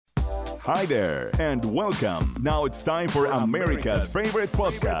Hi there, and welcome. Now it's time for America's favorite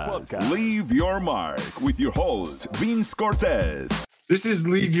podcast, Leave Your Mark, with your host, Vince Cortez. This is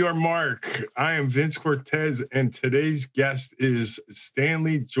Leave Your Mark. I am Vince Cortez, and today's guest is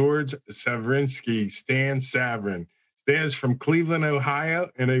Stanley George Savrinsky, Stan Savrin. Stan is from Cleveland, Ohio,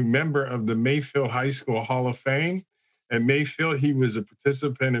 and a member of the Mayfield High School Hall of Fame. At Mayfield, he was a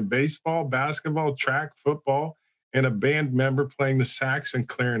participant in baseball, basketball, track, football, and a band member playing the sax and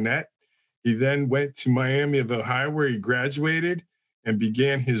clarinet. He then went to Miami of Ohio, where he graduated and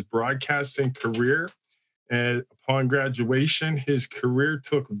began his broadcasting career. And upon graduation, his career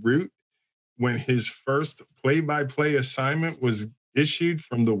took root when his first play-by-play assignment was issued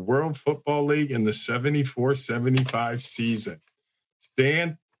from the World Football League in the 74-75 season.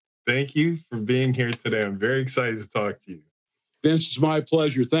 Stan, thank you for being here today. I'm very excited to talk to you. Vince, it's my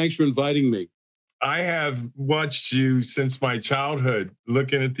pleasure. Thanks for inviting me. I have watched you since my childhood,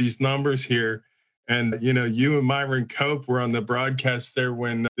 looking at these numbers here. And, you know, you and Myron Cope were on the broadcast there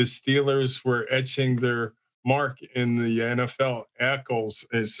when the Steelers were etching their mark in the NFL Eccles.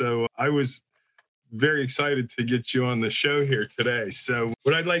 And so I was very excited to get you on the show here today. So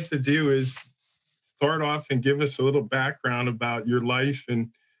what I'd like to do is start off and give us a little background about your life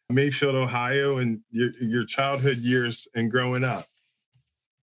in Mayfield, Ohio, and your childhood years and growing up.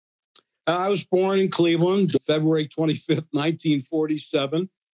 I was born in Cleveland, February 25th, 1947.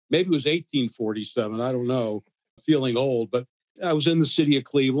 Maybe it was 1847. I don't know. Feeling old, but I was in the city of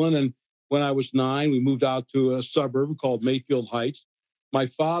Cleveland. And when I was 9, we moved out to a suburb called Mayfield Heights. My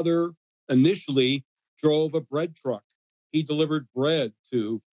father initially drove a bread truck. He delivered bread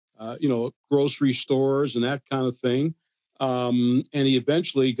to, grocery stores and that kind of thing. And he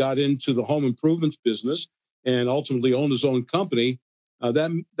eventually got into the home improvements business and ultimately owned his own company.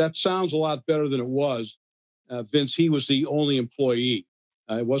 That sounds a lot better than it was. Vince, he was the only employee.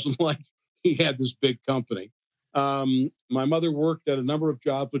 It wasn't like he had this big company. My mother worked at a number of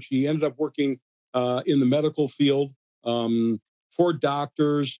jobs, but she ended up working in the medical field for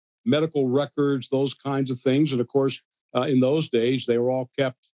doctors, medical records, those kinds of things. And of course, in those days, they were all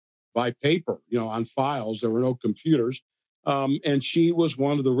kept by paper, on files. There were no computers. And she was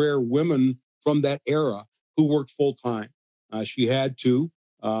one of the rare women from that era who worked full time. She had to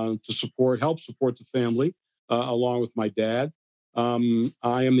help support the family, along with my dad.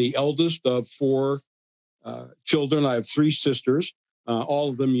 I am the eldest of 4 children. I have 3 sisters, all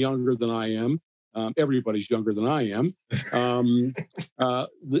of them younger than I am. Everybody's younger than I am.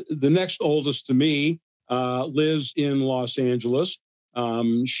 The next oldest to me lives in Los Angeles.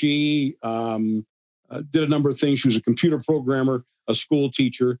 She did a number of things. She was a computer programmer, a school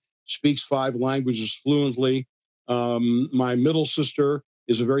teacher, speaks 5 languages fluently. My middle sister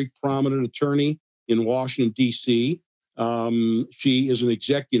is a very prominent attorney in Washington, D.C. She is an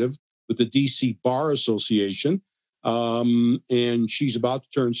executive with the D.C. Bar Association, and she's about to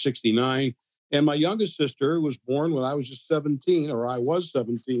turn 69. And my youngest sister, who was born when I was just 17, or I was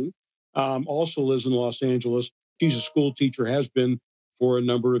 17, also lives in Los Angeles. She's a school teacher, has been for a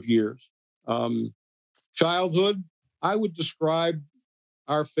number of years. Childhood, I would describe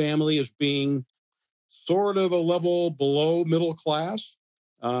our family as being sort of a level below middle class,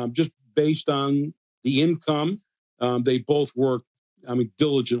 just based on the income. They both work,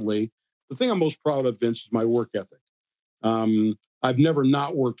 diligently. The thing I'm most proud of, Vince, is my work ethic. I've never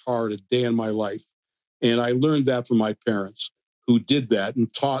not worked hard a day in my life. And I learned that from my parents, who did that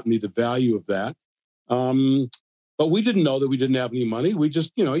and taught me the value of that. But we didn't know that we didn't have any money. We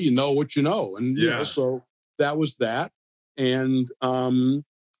just, you know what you know. And, so that was that. And,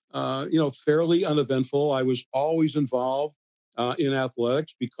 fairly uneventful. I was always involved in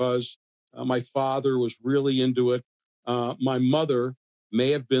athletics because my father was really into it. My mother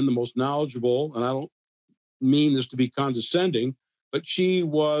may have been the most knowledgeable, and I don't mean this to be condescending, but she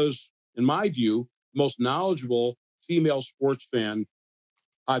was, in my view, the most knowledgeable female sports fan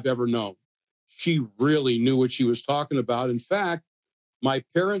I've ever known. She really knew what she was talking about. In fact, my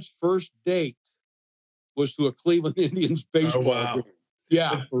parents' first date was to a Cleveland Indians baseball game.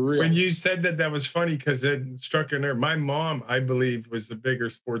 Yeah, for real. When you said that, that was funny because it struck a nerve. My mom, I believe, was the bigger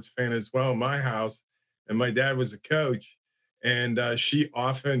sports fan as well in my house, and my dad was a coach. And she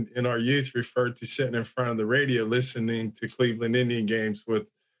often, in our youth, referred to sitting in front of the radio listening to Cleveland Indian games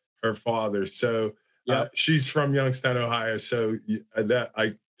with her father. So she's from Youngstown, Ohio. So that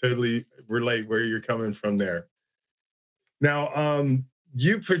I totally relate where you're coming from there. Now,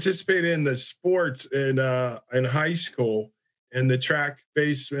 you participated in the sports in high school, in the track,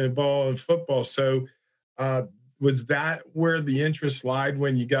 baseball, and football. So was that where the interest lied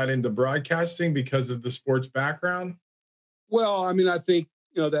when you got into broadcasting because of the sports background? Well, I think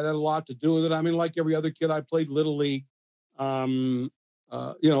that had a lot to do with it. I mean, like every other kid, I played Little League, Pony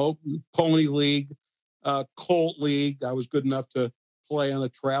League, Colt League. I was good enough to play on a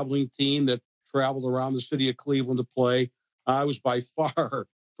traveling team that traveled around the city of Cleveland to play. I was by far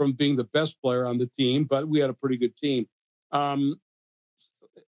from being the best player on the team, but we had a pretty good team.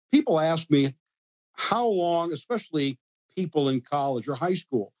 People ask me how long, especially people in college or high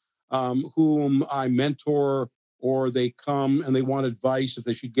school, whom I mentor, or they come and they want advice if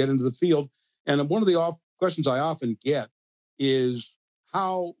they should get into the field. And one of the questions I often get is,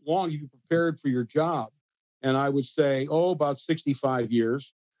 how long have you prepared for your job? And I would say, about 65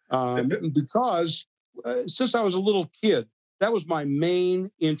 years. Because since I was a little kid, that was my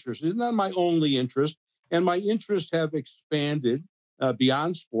main interest. It's not my only interest. And my interests have expanded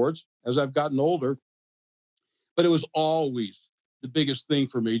beyond sports as I've gotten older. But it was always the biggest thing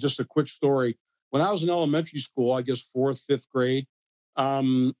for me. Just a quick story. When I was in elementary school, I guess 4th, 5th grade,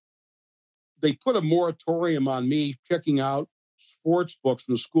 they put a moratorium on me checking out sports books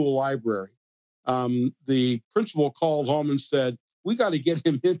in the school library. The principal called home and said, we got to get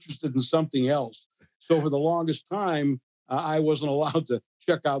him interested in something else. So for the longest time, I wasn't allowed to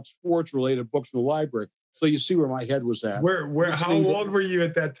check out sports-related books in the library. So you see where my head was at. How old were you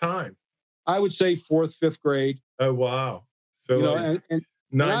at that time? I would say 4th, 5th grade. Oh, wow. So 10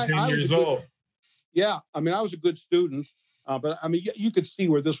 years old. Yeah. I mean, I was a good student, but I mean, you could see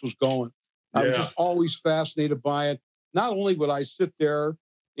where this was going. I was just always fascinated by it. Not only would I sit there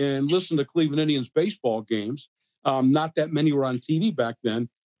and listen to Cleveland Indians baseball games, not that many were on TV back then,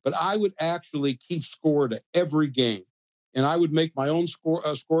 but I would actually keep score to every game. And I would make my own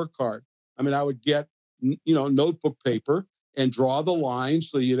scorecard. I mean, I would get, notebook paper and draw the lines.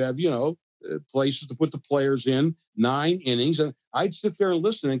 So you'd have, places to put the players in, 9 innings. And I'd sit there and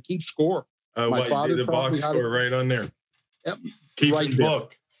listen and keep score. My father the taught box me how score to, right on there. Yep, Keep right the there.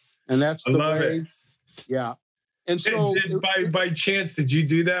 book. And that's the way. It. Yeah. And so by chance, did you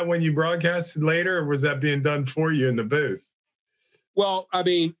do that when you broadcasted later, or was that being done for you in the booth? Well, I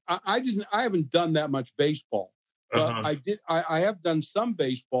mean, I haven't done that much baseball. But I have done some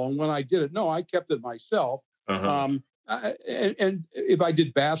baseball, and when I did it, I kept it myself. And if I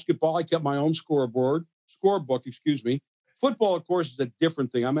did basketball, I kept my own scorebook. Football, of course, is a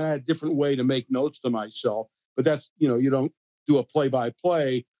different thing. I mean, I had a different way to make notes to myself, but that's, you don't do a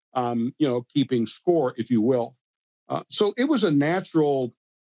play-by-play, keeping score, if you will. So it was a natural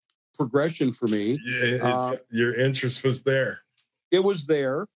progression for me. Your interest was there. It was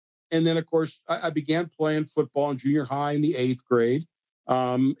there. And then, of course, I began playing football in junior high in the 8th grade.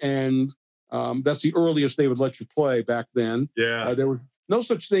 And that's the earliest they would let you play back then. Yeah. There was no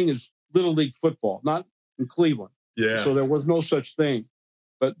such thing as Little League football, not in Cleveland. Yeah. So there was no such thing.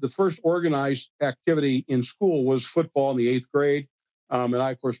 But the first organized activity in school was football in the 8th grade. And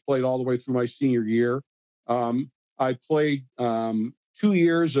I, of course, played all the way through my senior year. I played 2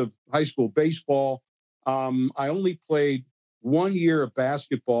 years of high school baseball. I only played 1 year of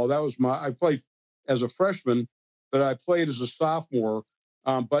basketball. I played as a freshman, but I played as a sophomore.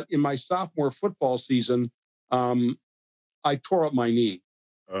 But in my sophomore football season, I tore up my knee.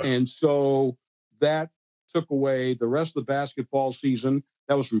 And so that took away the rest of the basketball season.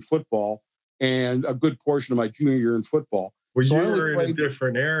 That was from football, and a good portion of my junior year in football. Well, so you were in a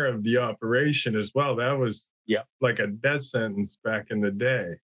different era of the operation as well. That was like a death sentence back in the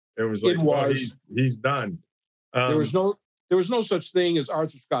day. It was like, he's done. There was no such thing as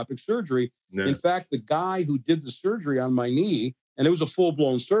arthroscopic surgery. No. In fact, the guy who did the surgery on my knee, and it was a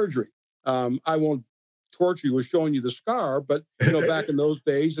full-blown surgery. I won't torture you with showing you the scar, but back in those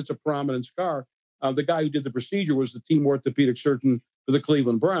days, it's a prominent scar. The guy who did the procedure was the team orthopedic surgeon for the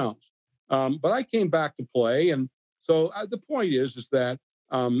Cleveland Browns. But I came back to play, and so the point is that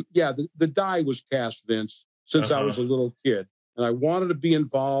the die was cast, Vince, since I was a little kid, and I wanted to be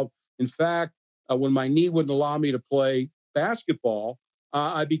involved. In fact, when my knee wouldn't allow me to play basketball,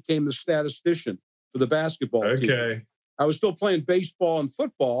 I became the statistician for the basketball team. I was still playing baseball and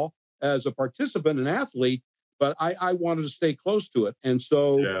football as a participant and athlete, but I wanted to stay close to it. And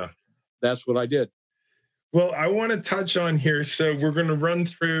so that's what I did. Well, I want to touch on here. So we're going to run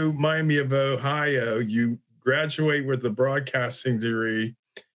through Miami of Ohio. You graduate with a broadcasting degree.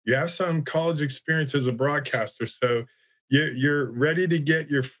 You have some college experience as a broadcaster. So you're ready to get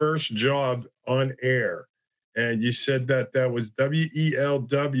your first job on air. And you said that was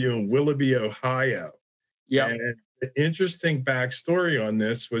WELW in Willoughby, Ohio. Yeah. And the interesting backstory on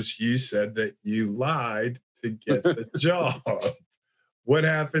this was you said that you lied to get the job. What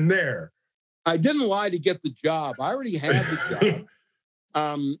happened there? I didn't lie to get the job. I already had the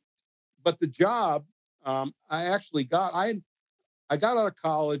job. But the job I actually got, I I got out of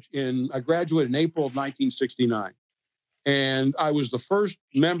college I graduated in April of 1969. And I was the first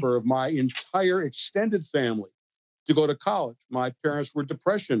member of my entire extended family to go to college. My parents were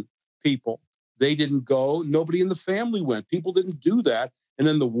Depression people. They didn't go. Nobody in the family went. People didn't do that. And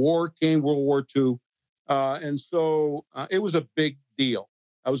then the war came, World War II. And so it was a big deal.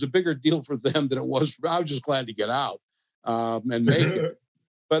 It was a bigger deal for them than it was for me. I was just glad to get out and make it.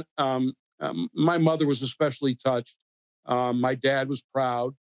 But my mother was especially touched. My dad was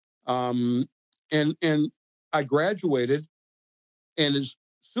proud. And I graduated. And as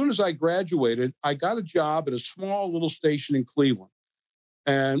soon as I graduated, I got a job at a small little station in Cleveland.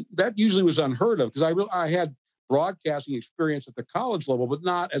 And that usually was unheard of because I had broadcasting experience at the college level, but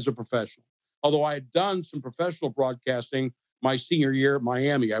not as a professional. Although I had done some professional broadcasting my senior year at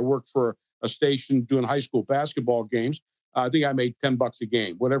Miami. I worked for a station doing high school basketball games. I think I made $10 a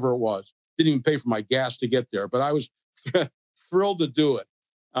game, whatever it was. Didn't even pay for my gas to get there, but I was thrilled to do it.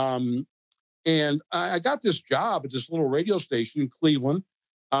 And I got this job at this little radio station in Cleveland.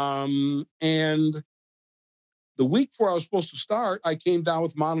 And the week before I was supposed to start, I came down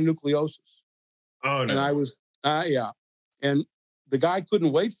with mononucleosis. Oh, no. And I was, yeah. And the guy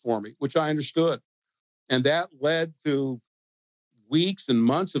couldn't wait for me, which I understood. And that led to weeks and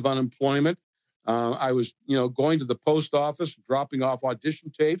months of unemployment. I was, going to the post office, dropping off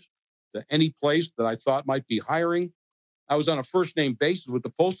audition tapes to any place that I thought might be hiring. I was on a first name basis with the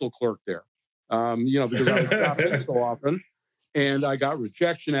postal clerk there, because I was stopping so often. And I got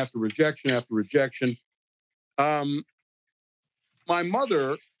rejection after rejection after rejection. My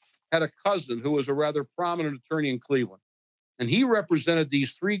mother had a cousin who was a rather prominent attorney in Cleveland. And he represented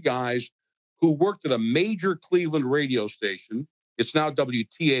these three guys who worked at a major Cleveland radio station. It's now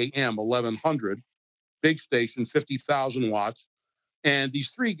WTAM 1100, big station, 50,000 watts. And these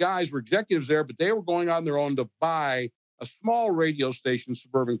three guys were executives there, but they were going on their own to buy a small radio station in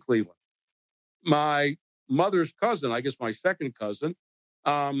suburban Cleveland. My mother's cousin, I guess my second cousin,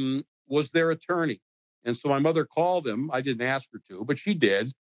 was their attorney. And so my mother called him. I didn't ask her to, but she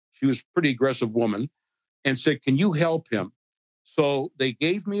did. She was a pretty aggressive woman and said, "Can you help him?" So they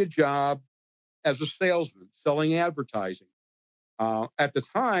gave me a job as a salesman selling advertising. At the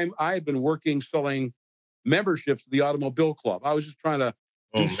time, I had been working selling memberships to the Automobile Club. I was just trying to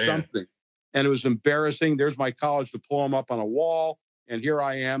do something. And it was embarrassing. There's my college diploma up on a wall. And here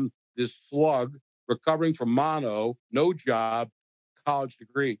I am, this slug, recovering from mono, no job, college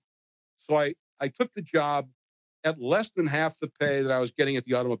degree. So I took the job at less than half the pay that I was getting at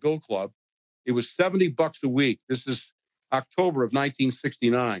the Automobile Club. It was $70 a week. This is October of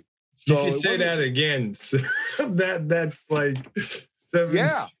 1969. So you can say that again. So that's like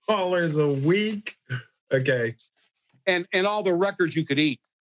 $70 a week. Okay. And all the records you could eat.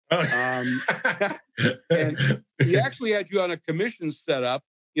 And he actually had you on a commission setup,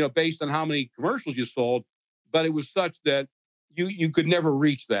 based on how many commercials you sold, but it was such that you could never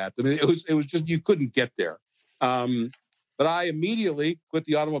reach that. I mean, it was just, you couldn't get there. But I immediately quit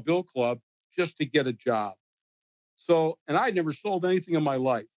the Automobile Club just to get a job. So, and I'd never sold anything in my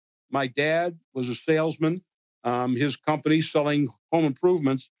life. My dad was a salesman. His company selling home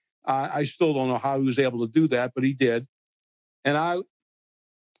improvements. I still don't know how he was able to do that, but he did. And I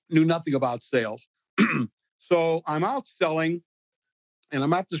knew nothing about sales. So I'm out selling, and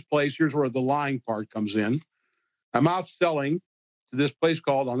I'm at this place. Here's where the lying part comes in. I'm out selling to this place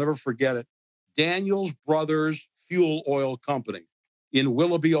called, I'll never forget it, Daniels Brothers Fuel Oil Company in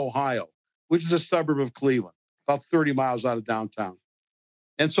Willoughby, Ohio, which is a suburb of Cleveland, about 30 miles out of downtown.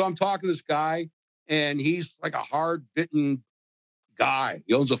 And so I'm talking to this guy, and he's like a hard-bitten guy.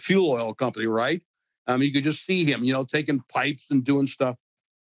 He owns a fuel oil company, right? You could just see him, taking pipes and doing stuff.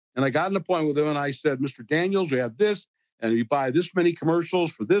 And I got an appointment with him, and I said, "Mr. Daniels, we have this, and you buy this many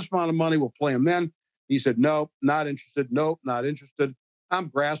commercials for this amount of money. We'll play them then." He said, "No, not interested. Nope, not interested." I'm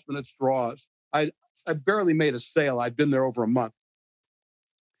grasping at straws. I barely made a sale. I'd been there over a month.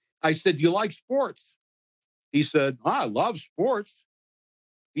 I said, "Do you like sports?" He said, "I love sports."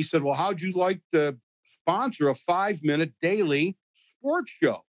 He said, "Well, how'd you like to sponsor a 5-minute daily sports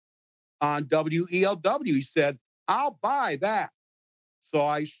show on WELW?" He said, "I'll buy that." So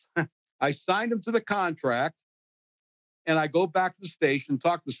I signed him to the contract, and I go back to the station,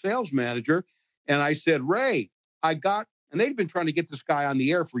 talk to the sales manager, and I said, "Ray, and they'd been trying to get this guy on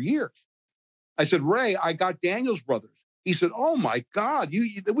the air for years. I said, "Ray, I got Daniels Brothers." He said, "Oh my God,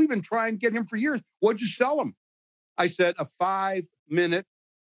 we've been trying to get him for years. What'd you sell him?" I said, "A 5-minute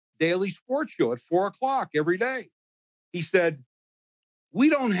daily sports show at 4:00 every day." He said, "We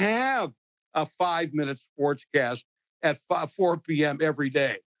don't have a 5-minute sportscast at 4 p.m. every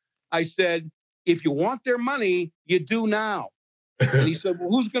day." I said, "If you want their money, you do now." And he said, well,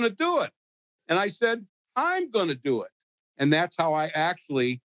 who's going to do it? And I said, I'm going to do it. And that's how I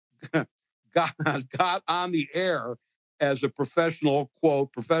actually got on the air as a professional,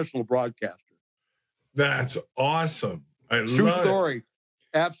 quote, professional broadcaster. That's awesome. True story.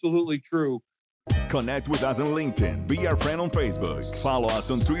 Absolutely true. Connect with us on LinkedIn. Be our friend on Facebook. Follow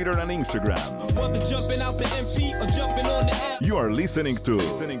us on Twitter and Instagram. Whether jumping out the MP or jumping on the app. You are listening to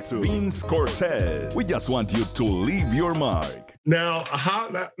Vince Cortez. We just want you to leave your mark. Now,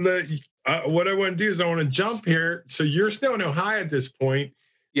 what I want to do is I want to jump here. So you're still in Ohio at this point.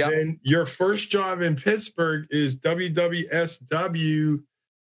 Yeah. And your first job in Pittsburgh is WWSW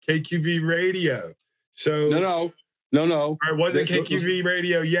KQV Radio. So No. Or it wasn't KQV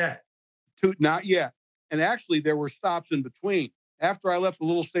Radio yet. Not yet. And actually, there were stops in between. After I left the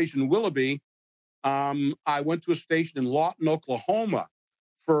little station in Willoughby, I went to a station in Lawton, Oklahoma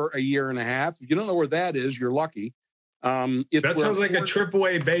for a year and a half. If you don't know where that is, you're lucky. That sounds like a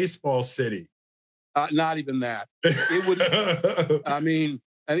AAA baseball city. Not even that. It would. I mean,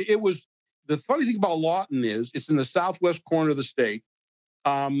 it was. The funny thing about Lawton is it's in the southwest corner of the state.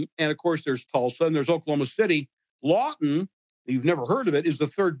 And of course, there's Tulsa and there's Oklahoma City. Lawton, you've never heard of it, is the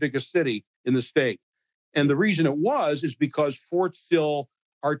third biggest city in the state. And the reason it is because Fort Sill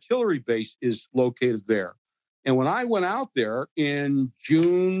Artillery Base is located there. And when I went out there in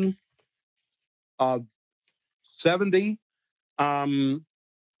June of 70,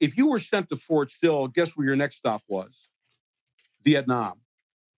 if you were sent to Fort Sill, guess where your next stop was? Vietnam.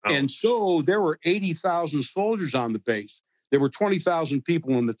 Oh. And so there were 80,000 soldiers on the base. There were 20,000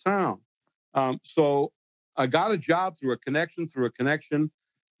 people in the town. So I got a job through a connection,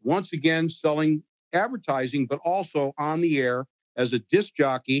 once again selling advertising, but also on the air as a disc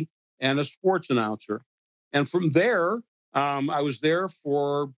jockey and a sports announcer. And from there, I was there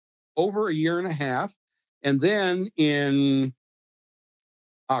for over a year and a half. And then in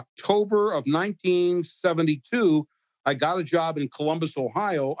October of 1972, I got a job in Columbus,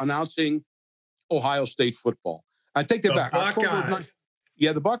 Ohio, announcing Ohio State football. I take that back.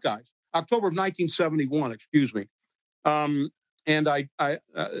 The Buckeyes. October of 1971, excuse me. And I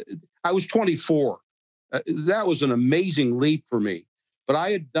was 24. That was an amazing leap for me. But I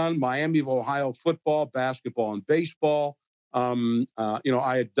had done Miami of Ohio football, basketball, and baseball. I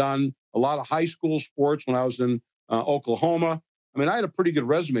had done a lot of high school sports when I was in Oklahoma. I mean, I had a pretty good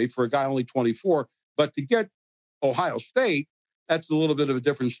resume for a guy only 24. But to get Ohio State, that's a little bit of a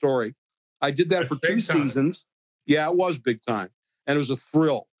different story. I did that for 2 seasons. Yeah, it was big time. And it was a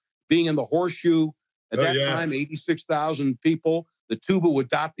thrill. Being in the Horseshoe at that time, 86,000 people. The tuba would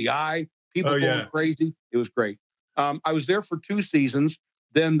dot the I. People going crazy. It was great. I was there for 2 seasons.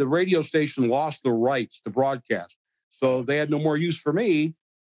 Then the radio station lost the rights to broadcast. So they had no more use for me.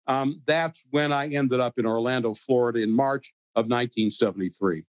 That's when I ended up in Orlando, Florida in March of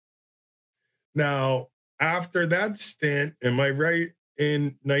 1973. Now, after that stint, am I right?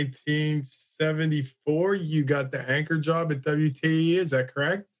 In 1974, you got the anchor job at WTE. Is that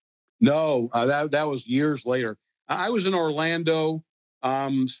correct? No, that was years later. I was in Orlando,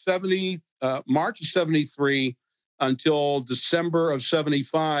 March of 73 until December of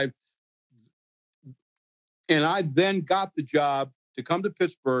 75. And I then got the job to come to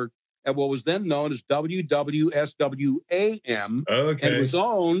Pittsburgh at what was then known as WWSW-AM. Okay. And it was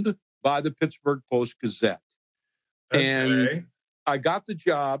owned by the Pittsburgh Post-Gazette. Okay. And I got the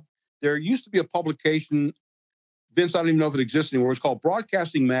job. There used to be a publication, Vince, I don't even know if it exists anymore. It was called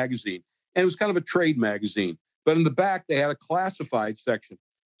Broadcasting Magazine. And it was kind of a trade magazine. But in the back, they had a classified section.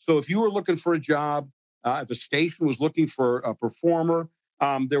 So if you were looking for a job, if a station was looking for a performer,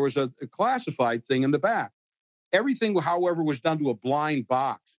 there was a classified thing in the back. Everything, however, was done to a blind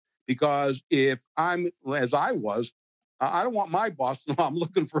box. Because if I'm, as I was, I don't want my boss to know I'm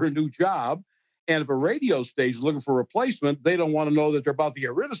looking for a new job. And if a radio station is looking for a replacement, they don't want to know that they're about to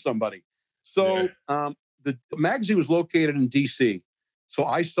get rid of somebody. So the magazine was located in D.C. So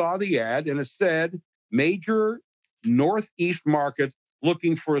I saw the ad and it said, major Northeast market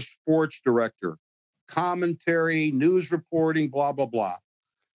looking for a sports director, commentary, news reporting, blah, blah, blah.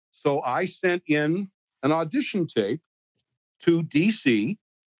 So I sent in an audition tape to D.C.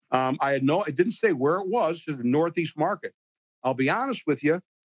 It didn't say where it was, to the Northeast market. I'll be honest with you,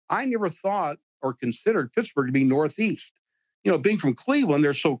 I never thought or considered Pittsburgh to be Northeast. You know, being from Cleveland,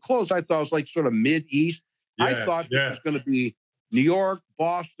 they're so close. I thought it was like sort of Mid-East. I thought this was going to be New York,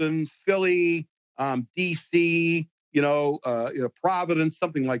 Boston, Philly, D.C., Providence,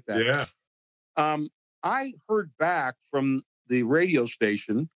 something like that. Yeah. I heard back from the radio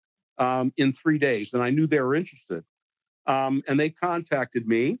station in 3 days, and I knew they were interested. And they contacted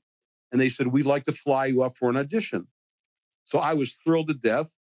me, and they said, we'd like to fly you up for an audition. So I was thrilled to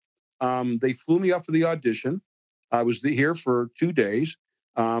death. They flew me up for the audition. I was here for 2 days.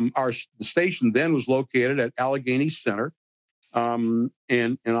 The station then was located at Allegheny Center. And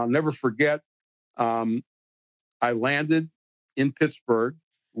I'll never forget, I landed in Pittsburgh,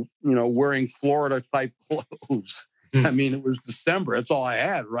 wearing Florida type clothes. I mean, it was December. That's all I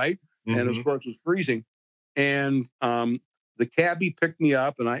had, right? Mm-hmm. And of course, it was freezing. And the cabbie picked me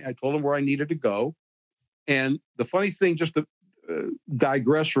up, and I told him where I needed to go. And the funny thing, just to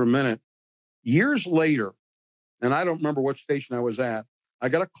digress for a minute, years later, and I don't remember what station I was at, I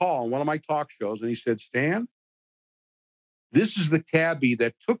got a call on one of my talk shows, and he said, Stan, this is the cabbie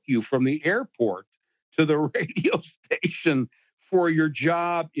that took you from the airport to the radio station for your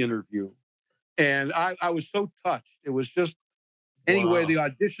job interview. And I was so touched. It was just, anyway, They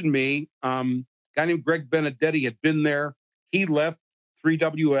auditioned me. A guy named Greg Benedetti had been there. He left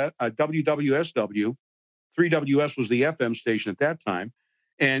WWSW. 3WS was the FM station at that time.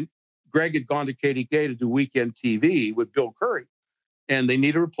 And Greg had gone to KDK to do weekend TV with Bill Curry. And they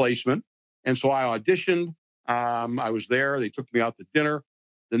needed a replacement. And so I auditioned. I was there. They took me out to dinner.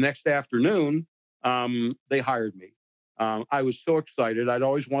 The next afternoon, they hired me. I was so excited. I'd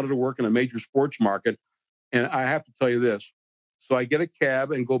always wanted to work in a major sports market. And I have to tell you this. So I get a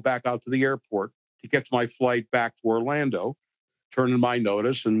cab and go back out to the airport to get my flight back to Orlando, turn in my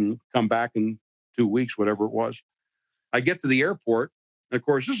notice, and come back in 2 weeks, whatever it was. I get to the airport. And of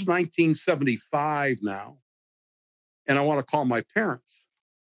course, this is 1975 now. And I want to call my parents.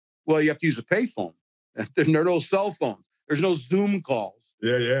 Well, you have to use a payphone. There are no cell phones. There's no Zoom calls.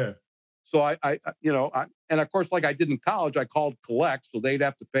 Yeah. So and of course, like I did in college, I called collect, so they'd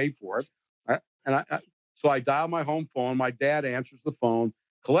have to pay for it. So I dial my home phone. My dad answers the phone.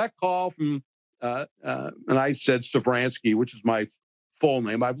 Collect call from, and I said Savransky, which is my full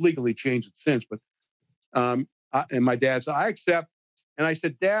name. I've legally changed it since, but and my dad said, I accept. And I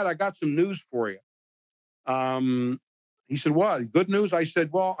said, Dad, I got some news for you. He said, what? Good news? I said,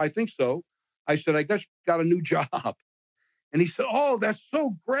 well, I think so. I said, I just got a new job. And he said, oh, that's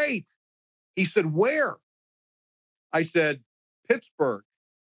so great. He said, where? I said, Pittsburgh.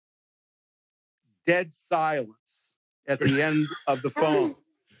 Dead silence at the end of the phone.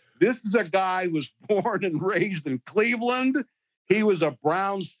 This is a guy who was born and raised in Cleveland. He was a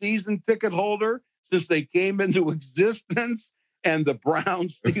Browns season ticket holder since they came into existence, and the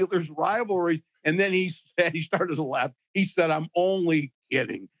Browns-Steelers rivalry. And then he started to laugh. He said, I'm only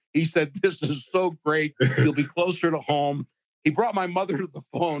kidding. He said, this is so great. You'll be closer to home. He brought my mother to the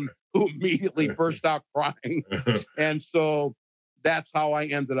phone, who immediately burst out crying. And so that's how I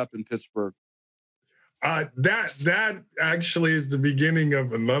ended up in Pittsburgh. That actually is the beginning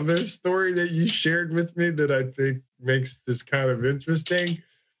of another story that you shared with me that I think makes this kind of interesting.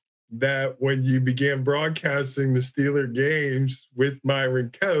 That when you began broadcasting the Steeler games with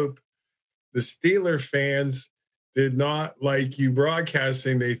Myron Cope, the Steeler fans did not like you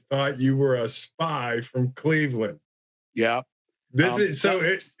broadcasting. They thought you were a spy from Cleveland. Yeah.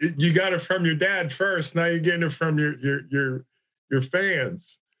 You got it from your dad first. Now you're getting it from your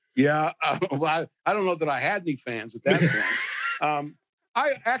fans. Yeah. Well, I don't know that I had any fans at that point.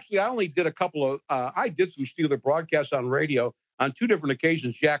 I only did a couple of, I did some Steeler broadcasts on radio. On 2 different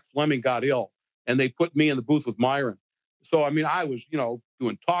occasions, Jack Fleming got ill, and they put me in the booth with Myron. So, I mean, I was,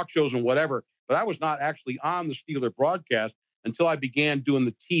 doing talk shows and whatever, but I was not actually on the Steeler broadcast until I began doing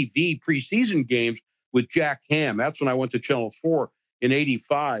the TV preseason games with Jack Ham. That's when I went to Channel 4 in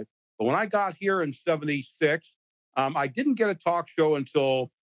 85. But when I got here in 76, I didn't get a talk show until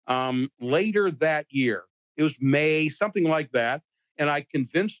later that year. It was May, something like that. And I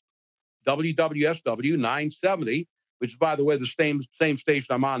convinced WWSW 970, which is, by the way, the same station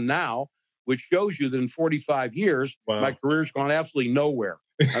I'm on now, which shows you that in 45 years, my career's gone absolutely nowhere.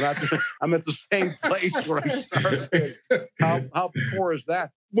 I'm at the same place where I started. How poor is that?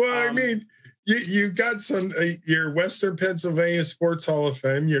 Well, I mean, you got some, your Western Pennsylvania Sports Hall of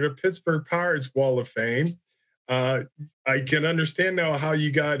Fame, you're the Pittsburgh Pirates Wall of Fame. I can understand now how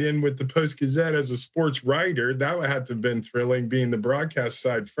you got in with the Post-Gazette as a sports writer. That would have to have been thrilling, being the broadcast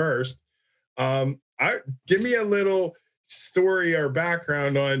side first. Give me a little story or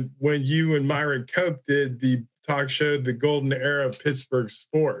background on when you and Myron Cope did the talk show, The Golden Era of Pittsburgh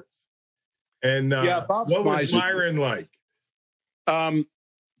Sports. And what was Myron like? Bob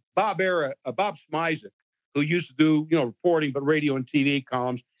Smizek, who used to do, reporting, but radio and TV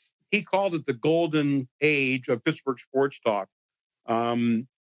columns, he called it the golden age of Pittsburgh sports talk,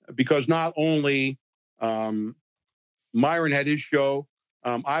 because not only Myron had his show,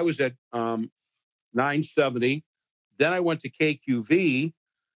 I was at 970. Then I went to KQV.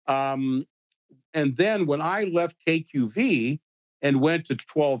 And then when I left KQV and went to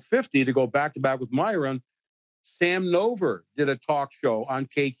 1250 to go back to back with Myron, Sam Nover did a talk show on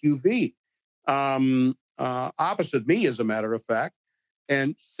KQV, opposite me, as a matter of fact.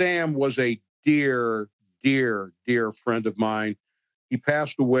 And Sam was a dear, dear, dear friend of mine. He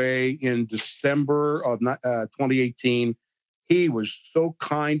passed away in December of 2018. He was so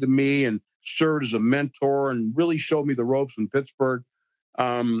kind to me and served as a mentor and really showed me the ropes in Pittsburgh.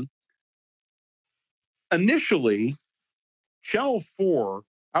 Initially, Channel 4,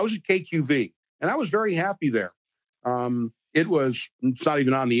 I was at KQV, and I was very happy there. It's not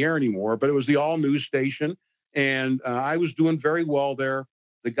even on the air anymore, but it was the all news station. And I was doing very well there.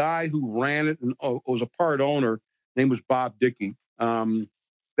 The guy who ran it and was a part owner, name was Bob Dickey.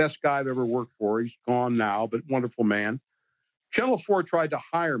 Best guy I've ever worked for. He's gone now, but wonderful man. Channel 4 tried to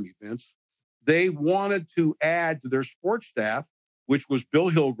hire me, Vince. They wanted to add to their sports staff, which was Bill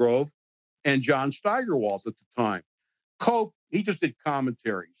Hillgrove and John Steigerwald at the time. Cope, he just did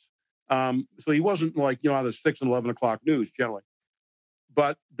commentaries. So he wasn't like, on the 6 and 11 o'clock news generally.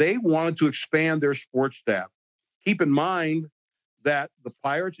 But they wanted to expand their sports staff. Keep in mind that the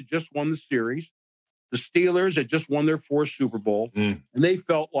Pirates had just won the series. The Steelers had just won their 4th Super Bowl. And they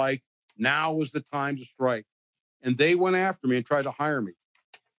felt like now was the time to strike. And they went after me and tried to hire me.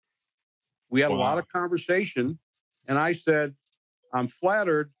 We had a lot of conversation. And I said, I'm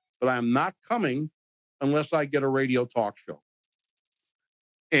flattered, but I'm not coming unless I get a radio talk show.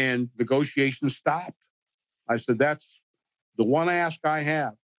 And negotiations stopped. I said, that's the one ask I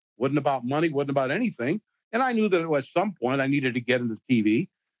have. Wasn't about money, wasn't about anything. And I knew that at some point I needed to get into TV.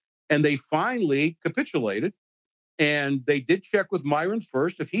 And they finally capitulated. And they did check with Myron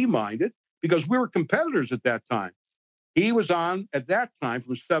first if he minded, because we were competitors at that time. He was on at that time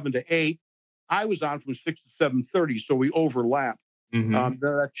from 7 to 8. I was on from 6 to 7:30, so we overlapped.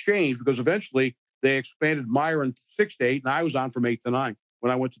 That changed because eventually they expanded Myron to 6 to 8, and I was on from 8 to 9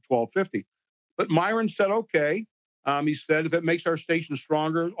 when I went to 1250. But Myron said, okay. He said, if it makes our station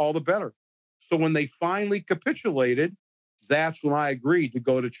stronger, all the better. So when they finally capitulated, that's when I agreed to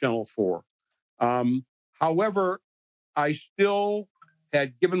go to Channel 4. However, I still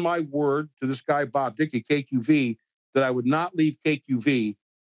had given my word to this guy, Bob Dickey, KQV, that I would not leave KQV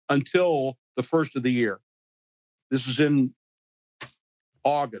until the first of the year. This is in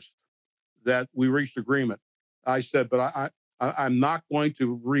August that we reached agreement. I said, but I'm not going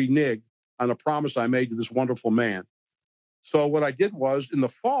to renege on a promise I made to this wonderful man. So what I did was, in the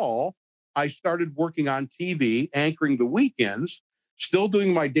fall, I started working on TV, anchoring the weekends, still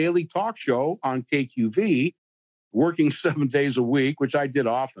doing my daily talk show on KQV, working 7 days a week, which I did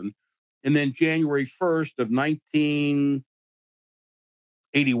often. And then January 1st of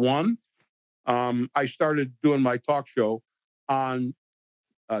 1981, I started doing my talk show on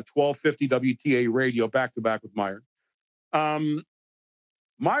 1250 WTA radio, back to back with Myron.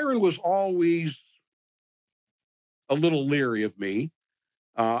 Myron was always a little leery of me.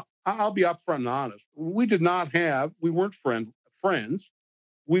 I'll be upfront and honest. We weren't friends.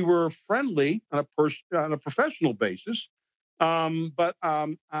 We were friendly on a professional basis. But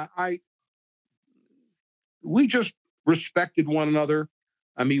we just respected one another.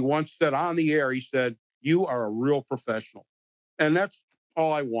 He once said on the air, he said, "You are a real professional." And that's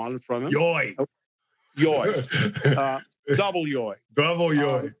all I wanted from him. Yoy. Double yoy. Double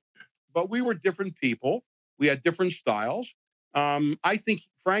yoy. But we were different people. We had different styles. I think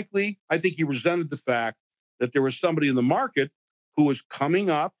he resented the fact that there was somebody in the market who was coming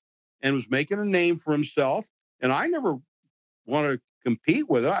up and was making a name for himself. And I never want to compete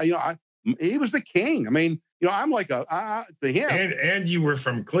with it. He was the king. I'm like to him. And you were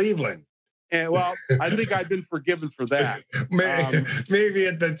from Cleveland. And well, I think I've been forgiven for that. Maybe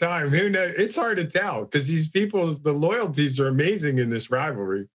at the time. Who knows? It's hard to tell because these people, the loyalties are amazing in this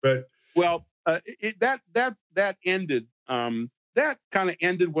rivalry. But that ended. That kind of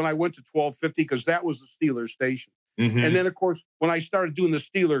ended when I went to 1250 because that was the Steelers station. And then, of course, when I started doing the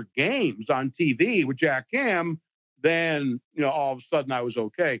Steeler games on TV with Jack Ham, then all of a sudden I was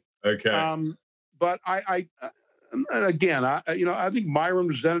okay. Okay. But I think Myron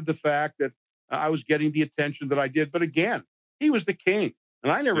resented the fact that I was getting the attention that I did. But again, he was the king,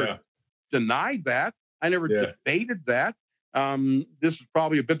 and I never denied that. I never debated that. This is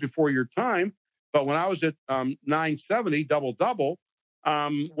probably a bit before your time, but when I was at 970 Double Double,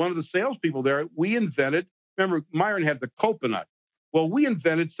 one of the salespeople there, we invented. Remember, Myron had the coconut. Well, we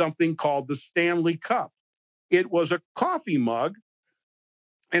invented something called the Stanley Cup. It was a coffee mug,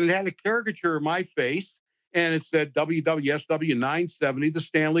 and it had a caricature of my face, and it said WWSW 970, the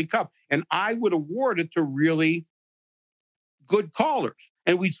Stanley Cup. And I would award it to really good callers.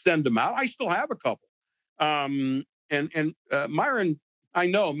 and we'd send them out. I still have a couple. Myron, I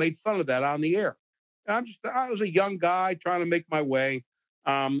know, made fun of that on the air. And I was a young guy trying to make my way.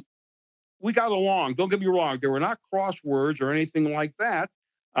 We got along. Don't get me wrong. There were not crosswords or anything like that.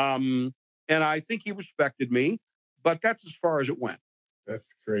 And I think he respected me, but that's as far as it went. That's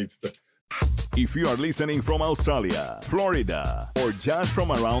great stuff. If you are listening from Australia, Florida, or just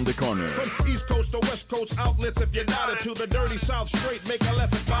from around the corner, From East Coast to West Coast outlets, if you're not to the dirty South straight, make a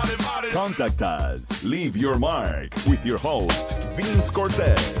left and body. contact us. Leave your mark with your host, Vince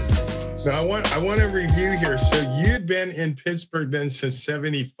Cortez. Now, I want to review here. So you'd been in Pittsburgh then since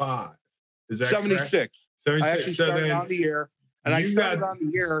 75. Is that 76. correct? 76. I actually started on the air, and I started on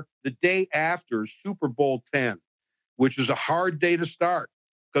the air the day after Super Bowl 10, which is a hard day to start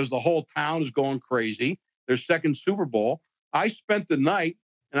because the whole town is going crazy. Their second Super Bowl. I spent the night,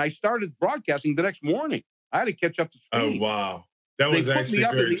 and I started broadcasting the next morning. I had to catch up to speed. Oh, wow. That was actually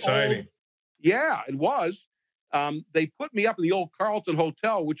very exciting. Yeah, it was. They put me up in the old Carlton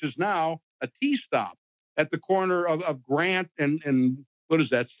Hotel, which is now a T-stop at the corner of Grant and what is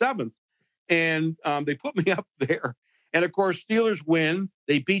that, 7th. And they put me up there. And, of course, Steelers win.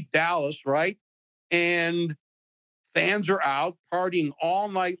 They beat Dallas, right? And fans are out partying all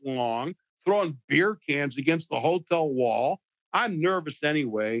night long, throwing beer cans against the hotel wall. I'm nervous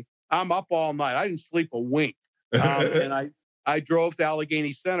anyway. I'm up all night. I didn't sleep a wink. And I drove to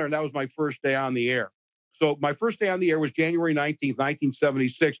Allegheny Center, and that was my first day on the air. So my first day on the air was January 19th,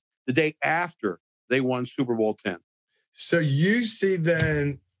 1976, the day after they won Super Bowl 10. So you see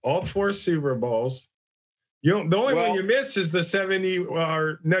then all 4 Super Bowls. The only one you miss is the 70,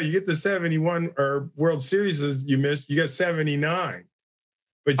 or no, you get the 71 or World Series you missed. You got 79.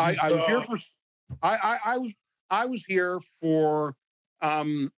 But I was here for I was here for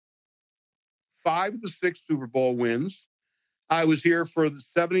 5 of the 6 Super Bowl wins. I was here for the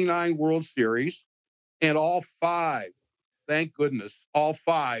 79 World Series and all 5, thank goodness, all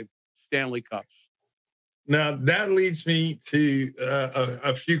 5 Stanley Cups. Now, that leads me to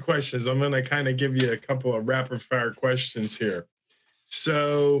a few questions. I'm going to kind of give you a couple of rapid-fire questions here.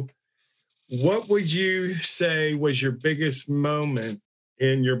 So what would you say was your biggest moment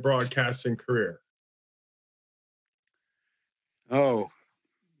in your broadcasting career? Oh,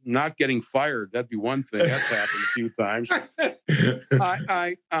 not getting fired. That'd be one thing. That's happened a few times.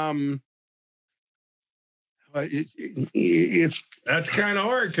 It's that's kind of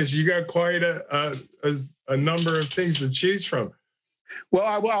hard because you got quite a number of things to choose from. Well,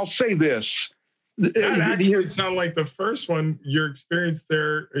 I'll say this. That actually sound like the first one, your experience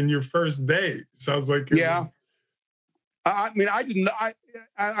there in your first day. Sounds like I mean,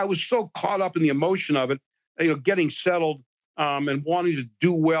 I was so caught up in the emotion of it, getting settled and wanting to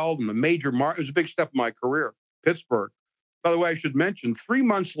do well in the major market. It was a big step in my career, Pittsburgh. By the way, I should mention, 3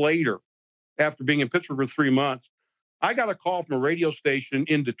 months later, after being in Pittsburgh for 3 months, I got a call from a radio station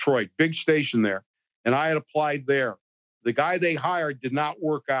in Detroit, big station there, and I had applied there. The guy they hired did not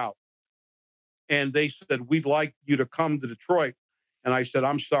work out. And they said, we'd like you to come to Detroit. And I said,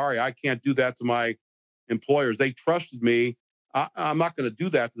 I'm sorry, I can't do that to my employers. They trusted me. I'm not going to do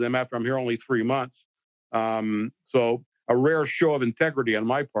that to them after I'm here only 3 months. So a rare show of integrity on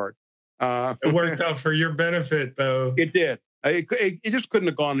my part. It worked out for your benefit, though. It did. It just couldn't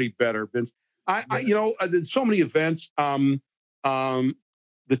have gone any better, Vince. There's so many events.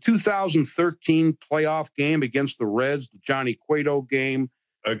 The 2013 playoff game against the Reds, the Johnny Cueto game.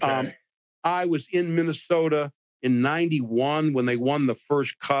 Okay. I was in Minnesota in 91 when they won the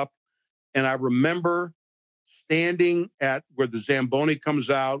first cup. And I remember standing at where the Zamboni comes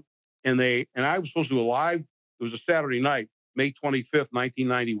out and I was supposed to do a live. It was a Saturday night, May 25th,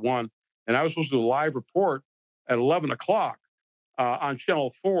 1991. And I was supposed to do a live report at 11 o'clock on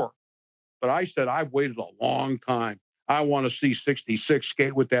Channel 4. But I said, I've waited a long time. I want to see 66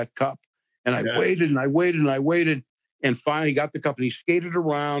 skate with that cup. And I waited and I waited and I waited and finally got the cup and he skated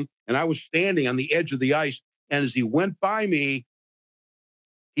around and I was standing on the edge of the ice. And as he went by me,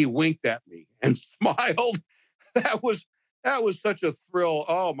 he winked at me and smiled. That was such a thrill.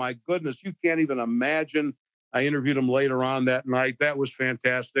 Oh my goodness. You can't even imagine. I interviewed him later on that night. That was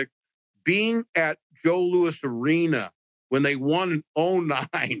fantastic. Being at Joe Louis Arena when they won in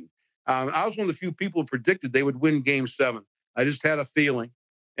 2009. I was one of the few people who predicted they would win Game 7. I just had a feeling.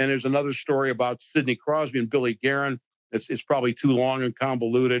 And there's another story about Sidney Crosby and Billy Guerin. It's probably too long and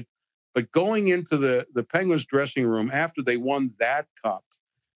convoluted. But going into the Penguins dressing room after they won that cup,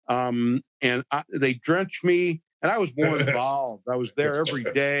 they drenched me, and I was more involved. I was there every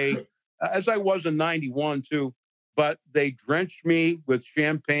day, as I was in 91 too. But they drenched me with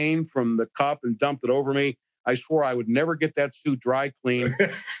champagne from the cup and dumped it over me. I swore I would never get that suit dry cleaned.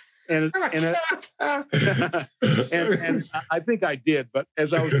 And I think I did. But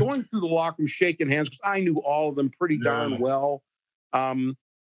as I was going through the locker room shaking hands, because I knew all of them pretty darn well,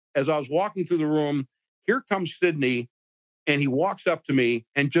 as I was walking through the room, here comes Sidney, and he walks up to me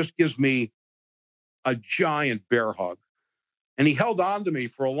and just gives me a giant bear hug. And he held on to me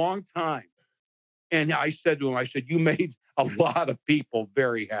for a long time. And I said to him, you made a lot of people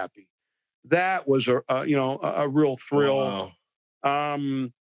very happy. That was a real thrill. Wow.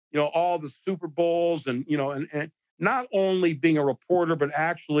 All the Super Bowls and not only being a reporter, but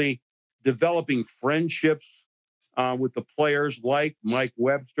actually developing friendships with the players like Mike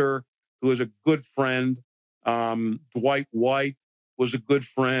Webster, who is a good friend. Dwight White was a good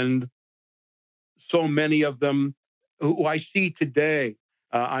friend. So many of them who I see today.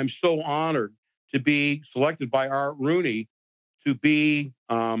 I'm so honored to be selected by Art Rooney to be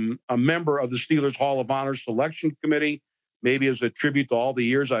a member of the Steelers Hall of Honor Selection Committee, maybe as a tribute to all the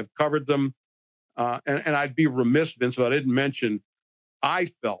years I've covered them. And I'd be remiss, Vince, if I didn't mention, I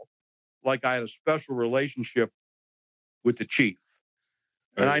felt like I had a special relationship with the Chief.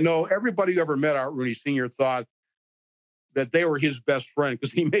 And I know everybody who ever met Art Rooney Sr. thought that they were his best friend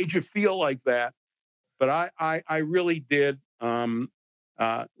because he made you feel like that. But I really did.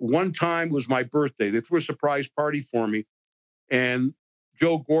 One time was my birthday. They threw a surprise party for me. And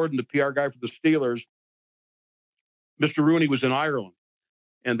Joe Gordon, the PR guy for the Steelers, Mr. Rooney was in Ireland.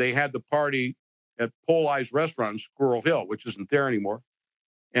 And they had the party at Pole Eyes Restaurant in Squirrel Hill, which isn't there anymore.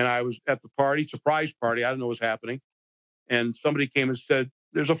 And I was at the party, surprise party. I didn't know what was happening. And somebody came and said,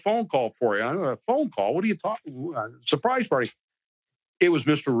 there's a phone call for you. I know, a phone call? What are you talking? Surprise party. It was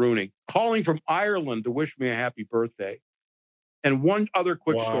Mr. Rooney calling from Ireland to wish me a happy birthday. And one other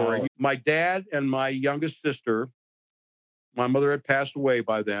quick story. My dad and my youngest sister, my mother had passed away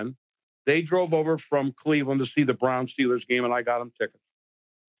by then. They drove over from Cleveland to see the Browns-Steelers game, and I got them tickets.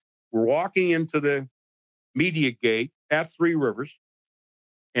 We're walking into the media gate at Three Rivers,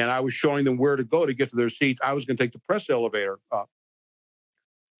 and I was showing them where to go to get to their seats. I was going to take the press elevator up.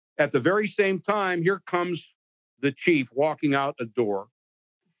 At the very same time, here comes the Chief walking out a door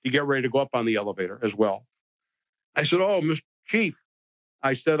to get ready to go up on the elevator as well. I said, oh, Mr. Chief,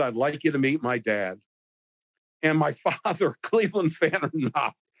 I said, I'd like you to meet my dad. And my father, Cleveland fan or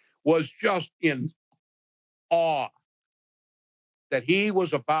not, was just in awe that he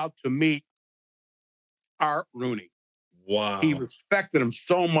was about to meet Art Rooney. Wow. He respected him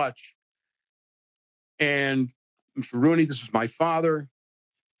so much. And Mr. Rooney, this is my father.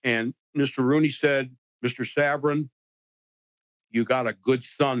 And Mr. Rooney said, Mr. Savran, you got a good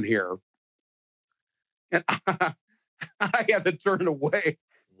son here. And I had to turn away.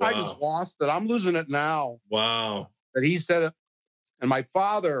 Wow. I just lost it. I'm losing it now. Wow. That he said it. And my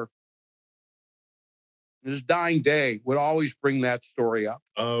father, his dying day, would always bring that story up.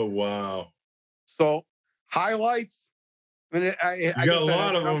 Oh, wow. So highlights. I mean, I got a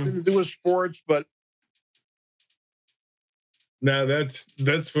lot of them to do with sports, but no,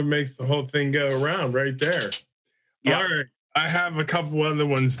 that's what makes the whole thing go around right there. Yeah. All right, I have a couple other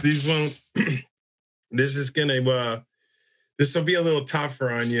ones. These won't. This will be a little tougher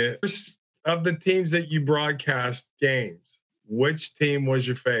on you. Of the teams that you broadcast games, which team was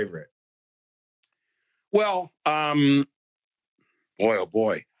your favorite? Well, boy, oh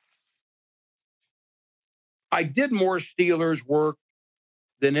boy. I did more Steelers work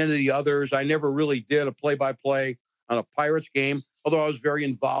than any of the others. I never really did a play-by-play on a Pirates game, although I was very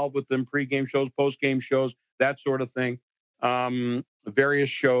involved with them, pregame shows, postgame shows, that sort of thing, various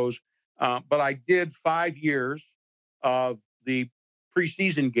shows. But I did 5 years of the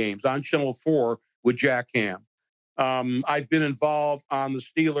preseason games on Channel 4 with Jack Ham. I've been involved on the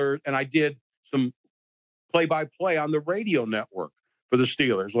Steelers, and I did some play-by-play on the radio network for the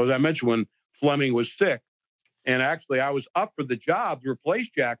Steelers. Well, as I mentioned, when Fleming was sick, and actually I was up for the job to replace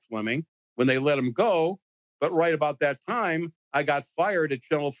Jack Fleming when they let him go. But right about that time, I got fired at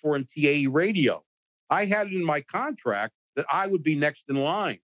Channel 4 and TAE Radio. I had it in my contract that I would be next in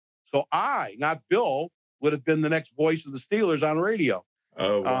line. So I, not Bill, would have been the next voice of the Steelers on radio.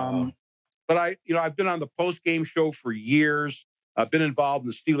 Oh, wow. But I've been on the post-game show for years. I've been involved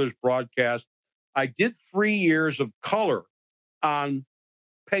in the Steelers broadcast. I did 3 years of color on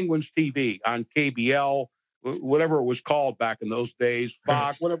Penguins TV, on KBL, whatever it was called back in those days,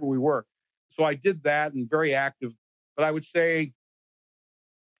 Fox, whatever we were. So I did that and very active. But I would say,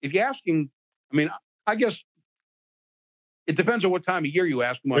 if you're asking, I mean, I guess it depends on what time of year you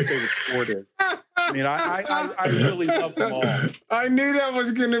ask me my favorite sport is. I mean, I really love them all. I knew that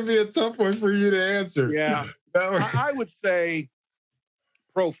was going to be a tough one for you to answer. Yeah. I would say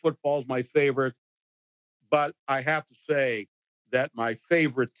pro football is my favorite. But I have to say that my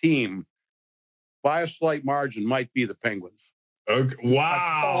favorite team, by a slight margin, might be the Penguins. Okay.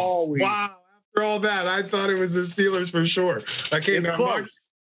 Wow. Always, wow. After all that, I thought it was the Steelers for sure. it's close.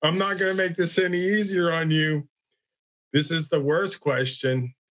 I'm not going to make this any easier on you. This is the worst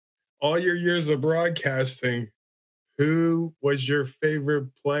question. All your years of broadcasting, who was your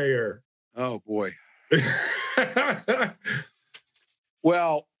favorite player? Oh, boy.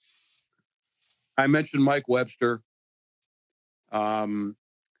 Well, I mentioned Mike Webster. I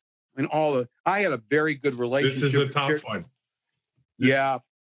had a very good relationship. This is a tough one. Yeah.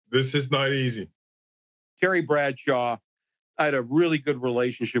 This is not easy. Terry Bradshaw. I had a really good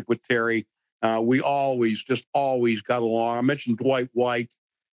relationship with Terry. We always got along. I mentioned Dwight White.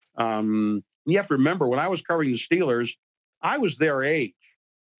 You have to remember, when I was covering the Steelers, I was their age.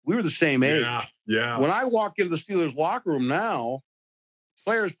 We were the same age. Yeah. When I walk into the Steelers locker room now,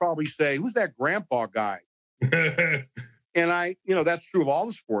 players probably say, "Who's that grandpa guy?" And that's true of all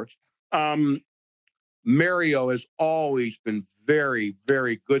the sports. Mario has always been very,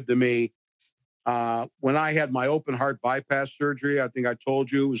 very good to me. When I had my open heart bypass surgery, I think I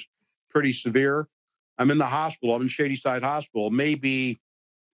told you it was pretty severe. I'm in the hospital. I'm in Shadyside Hospital. Maybe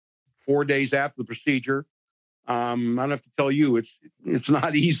 4 days after the procedure. I don't have to tell you, it's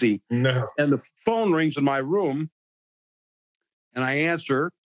not easy. No. And the phone rings in my room, and I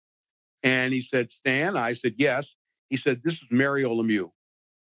answer, and he said, "Stan?" I said, "Yes." He said, "This is Mario Lemieux."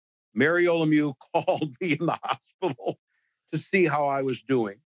 Mario Lemieux called me in the hospital to see how I was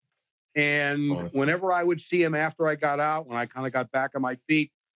doing. And whenever I would see him after I got out, when I kind of got back on my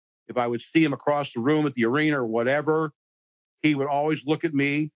feet, if I would see him across the room at the arena or whatever, he would always look at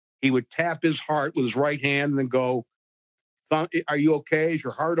me. He would tap his heart with his right hand and then go, "Are you okay? Is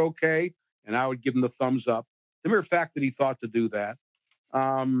your heart okay?" And I would give him the thumbs up. The mere fact that he thought to do that.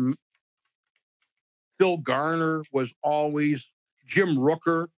 Phil Garner was always, Jim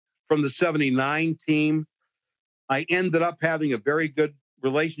Rooker from the 79 team. I ended up having a very good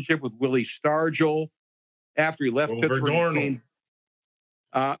relationship with Willie Stargell after he left Pittsburgh.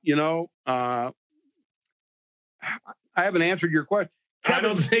 I haven't answered your question. I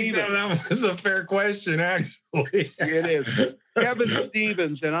don't think that was a fair question, actually. It is. Kevin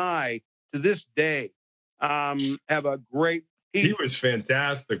Stevens and I, to this day, have a great... He was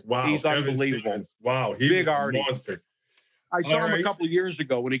fantastic. Wow. He's unbelievable. Stevens. Wow. He's Big a Artie. monster. I saw him a couple of years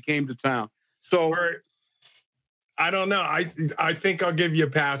ago when he came to town. So I don't know. I think I'll give you a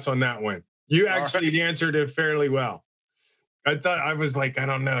pass on that one. You actually answered it fairly well. I was like, I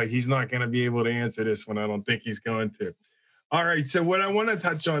don't know. He's not going to be able to answer this one. I don't think he's going to. All right. So what I want to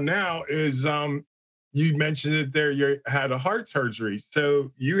touch on now is you mentioned it there. You had a heart surgery.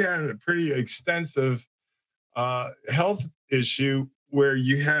 So you had a pretty extensive health issue where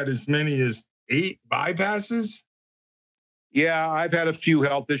you had as many as 8 bypasses. Yeah, I've had a few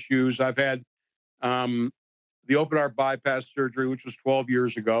health issues. I've had the open heart bypass surgery, which was 12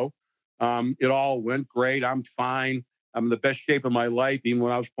 years ago. It all went great. I'm fine. I'm in the best shape of my life, even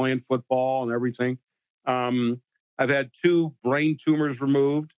when I was playing football and everything. I've had 2 brain tumors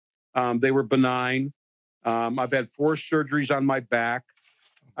removed. They were benign. I've had 4 surgeries on my back.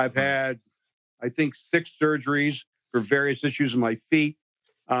 I've had, I think, 6 surgeries for various issues in my feet.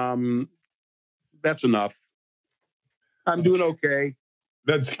 That's enough. I'm doing okay.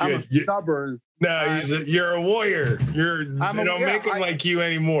 That's good. I'm stubborn. No, you're a warrior. They don't make them like you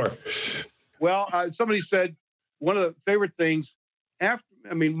anymore. Well, somebody said one of the favorite things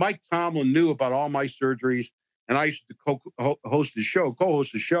Mike Tomlin knew about all my surgeries, and I used to co-host his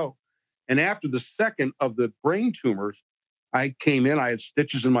show. And after the second of the brain tumors, I came in, I had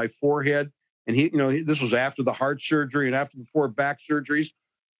stitches in my forehead, and this was after the heart surgery and after the 4 back surgeries.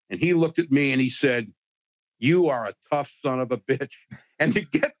 And he looked at me and he said, "You are a tough son of a bitch." And to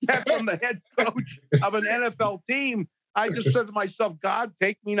get that from the head coach of an NFL team, I just said to myself, "God,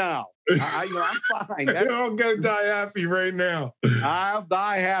 take me now. I'm fine." I'm going to die happy right now. I'll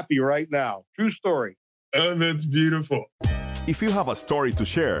die happy right now. True story. Oh, that's beautiful. If you have a story to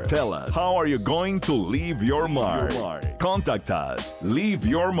share, tell us. How are you going to leave your mark? Contact us. Leave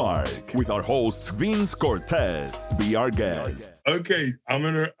your mark with our host Vince Cortez. Be our guest. Okay, I'm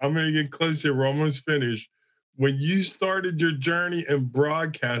gonna get close here. We're almost finished. When you started your journey in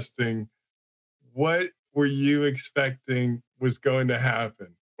broadcasting, what were you expecting was going to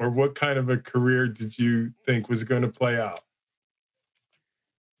happen? Or what kind of a career did you think was going to play out?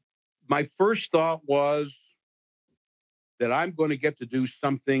 My first thought was that I'm going to get to do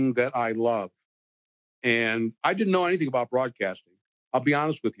something that I love. And I didn't know anything about broadcasting. I'll be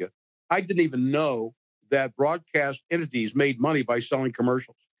honest with you. I didn't even know that broadcast entities made money by selling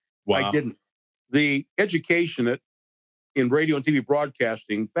commercials. Wow. I didn't. the education in radio and TV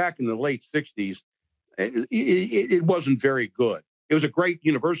broadcasting back in the late 60s, it wasn't very good. It was a great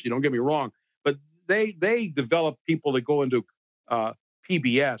university, don't get me wrong, but they developed people that go into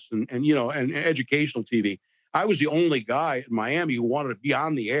PBS and educational TV. I was the only guy in Miami who wanted to be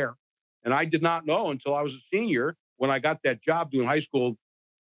on the air. And I did not know until I was a senior when I got that job doing high school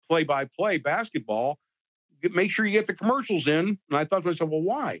play-by-play basketball. Make sure you get the commercials in. And I thought to myself, well,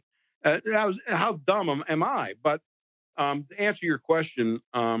 why? How dumb am I? But to answer your question,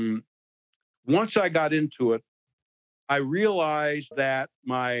 once I got into it, I realized that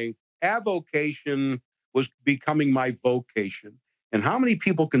my avocation was becoming my vocation. And how many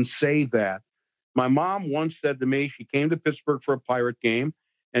people can say that? My mom once said to me, she came to Pittsburgh for a Pirate game,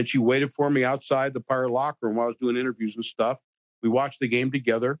 and she waited for me outside the Pirate locker room while I was doing interviews and stuff. We watched the game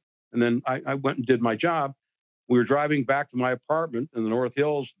together, and then I went and did my job. We were driving back to my apartment in the North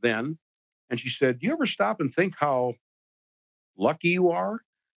Hills then, and she said, "Do you ever stop and think how lucky you are?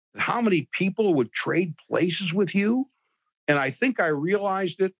 How many people would trade places with you?" And I think I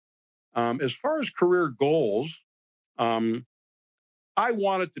realized it. As far as career goals, I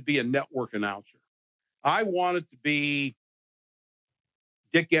wanted to be a network announcer. I wanted to be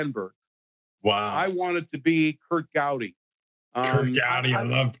Dick Enberg. Wow. I wanted to be Kurt Gowdy. Kurt Gowdy. I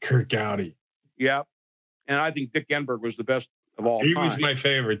loved Kurt Gowdy. Yeah. And I think Dick Enberg was the best of all time. He was my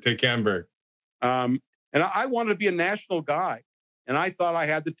favorite, Dick Enberg. And I wanted to be a national guy. And I thought I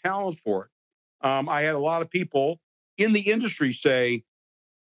had the talent for it. I had a lot of people in the industry say,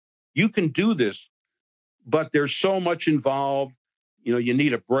 you can do this, but there's so much involved. You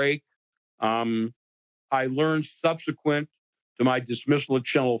need a break. I learned subsequent to my dismissal at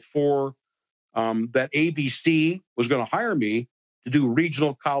Channel 4 that ABC was going to hire me to do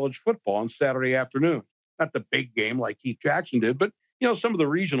regional college football on Saturday afternoon. Not the big game like Keith Jackson did, but, some of the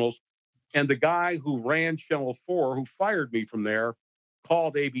regionals. And the guy who ran Channel 4, who fired me from there,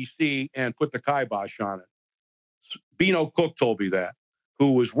 called ABC and put the kibosh on it. Beano Cook told me that,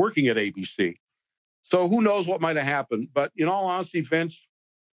 who was working at ABC. So who knows what might have happened. But in all honesty, Vince,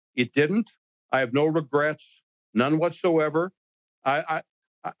 it didn't. I have no regrets, none whatsoever. I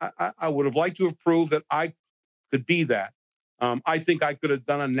would have liked to have proved that I could be that. I think I could have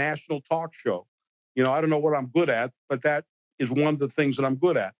done a national talk show. I don't know what I'm good at, but that is one of the things that I'm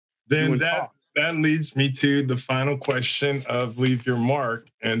good at. Then that leads me to the final question of Leave Your Mark.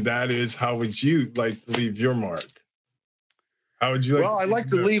 And that is, how would you like to leave your mark? How would you like? Well, I'd like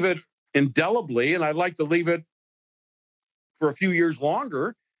to leave it indelibly, and I'd like to leave it for a few years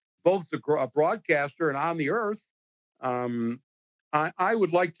longer, both as a broadcaster and on the earth. I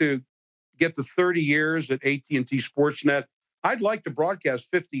would like to get to 30 years at AT&T Sportsnet. I'd like to broadcast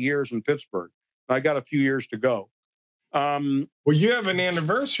 50 years in Pittsburgh. I got a few years to go. Well, you have an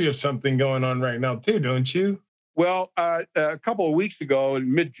anniversary of something going on right now too, don't you? Well, a couple of weeks ago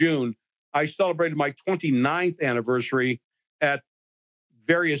in mid-June, I celebrated my 29th anniversary at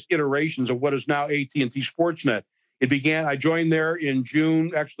various iterations of what is now AT&T Sportsnet. I joined there in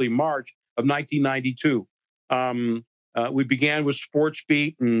March of 1992. We began with Sports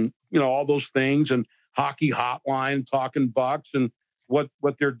Beat and, all those things, and Hockey Hotline, Talking Bucks, and what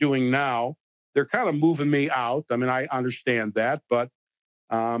they're doing now. They're kind of moving me out. I mean, I understand that, but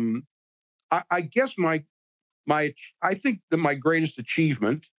I guess I think that my greatest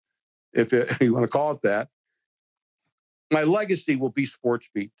achievement, if you want to call it that, my legacy will be Sports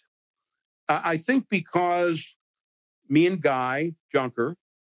Beat. I think because me and Guy Junker,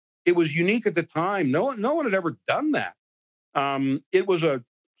 it was unique at the time. No one had ever done that. It was a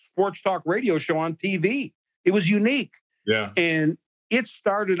sports talk radio show on TV. It was unique. Yeah. And it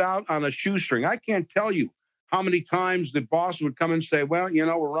started out on a shoestring. I can't tell you how many times the boss would come and say, well,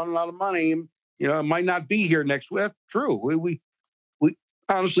 we're running out of money. It might not be here next week. That's true. We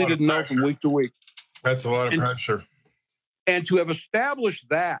honestly didn't know from week to week. That's a lot of pressure. And to have established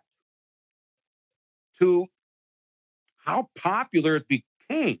that, to how popular it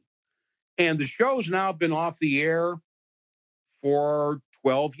became. And the show's now been off the air for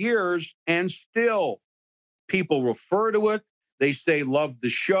 12 years, and still people refer to it. They say, love the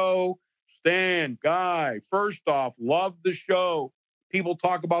show. Stan, Guy, first off, love the show. People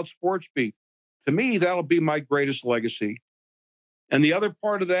talk about Sports Beat. To me, that'll be my greatest legacy. And the other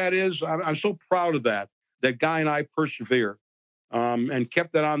part of that is I'm so proud of that Guy and I persevered and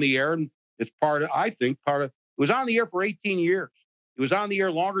kept that on the air. And it's it was on the air for 18 years. It was on the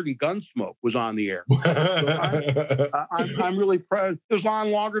air longer than Gunsmoke was on the air. So I'm really proud. It was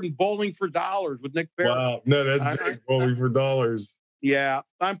on longer than Bowling for Dollars with Nick Barry. Wow. No, that's big. Bowling for Dollars. Yeah,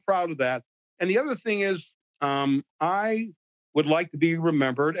 I'm proud of that. And the other thing is, I would like to be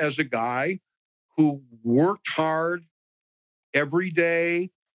remembered as a guy who worked hard every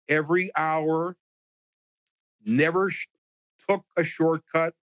day, every hour, never took a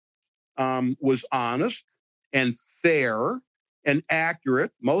shortcut, was honest and fair and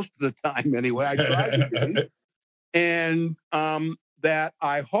accurate most of the time anyway. I tried to be. And that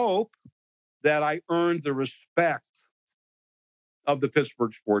I hope that I earned the respect of the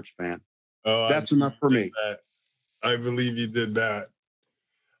Pittsburgh sports fan. Oh, that's enough for me. I believe you did that.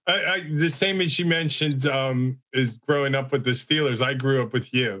 The same as you mentioned is growing up with the Steelers. I grew up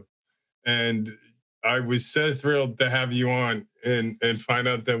with you, and I was so thrilled to have you on and find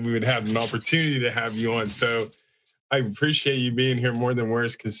out that we would have an opportunity to have you on. So I appreciate you being here more than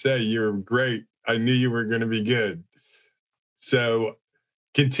words can say. You're great. I knew you were going to be good. So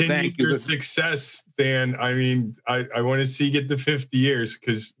continue your success, Stan. I mean, I want to see you get to 50 years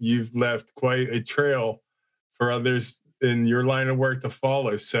because you've left quite a trail for others in your line of work to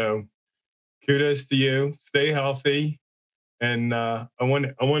follow. So kudos to you. Stay healthy. And I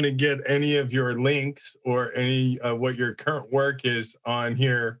want to get any of your links or any what your current work is on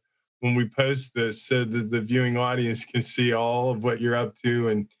here when we post this, so that the viewing audience can see all of what you're up to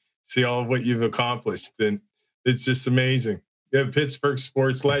and see all of what you've accomplished. And it's just amazing. You're a Pittsburgh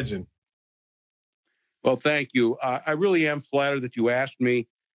sports legend. Well, thank you. I really am flattered that you asked me.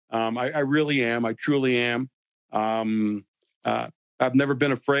 I really am. I truly am. I've never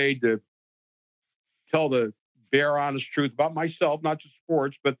been afraid to tell the bare, honest truth about myself, not just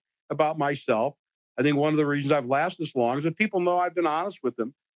sports, but about myself. I think one of the reasons I've lasted this long is that people know I've been honest with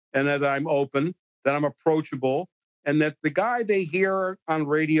them and that I'm open, that I'm approachable, and that the guy they hear on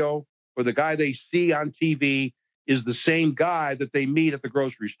radio or the guy they see on TV is the same guy that they meet at the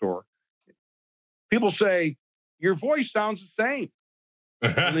grocery store. People say, your voice sounds the same.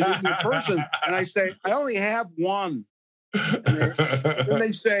 And they meet me in person, and I say, I only have one. And then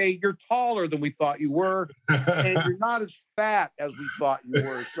they say, you're taller than we thought you were, and you're not as fat as we thought you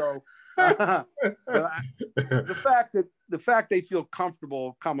were. So the fact they feel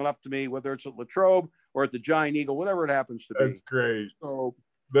comfortable coming up to me, whether it's at Latrobe or at the Giant Eagle, whatever it happens to be. That's great. So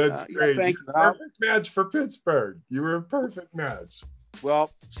that's great. Thank you. Perfect match for Pittsburgh. You were a perfect match.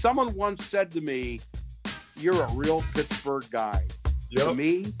 Well, someone once said to me, you're a real Pittsburgh guy. Yep. To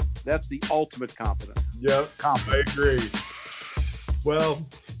me, that's the ultimate compliment. Yep, I agree. Well,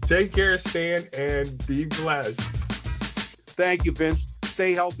 take care, Stan, and be blessed. Thank you, Vince.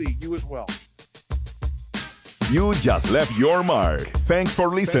 Stay healthy. You as well. You just left your mark. Thanks for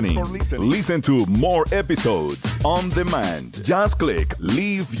listening. Listen to more episodes on demand. Just click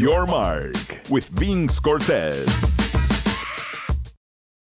Leave Your Mark with Vince Cortez.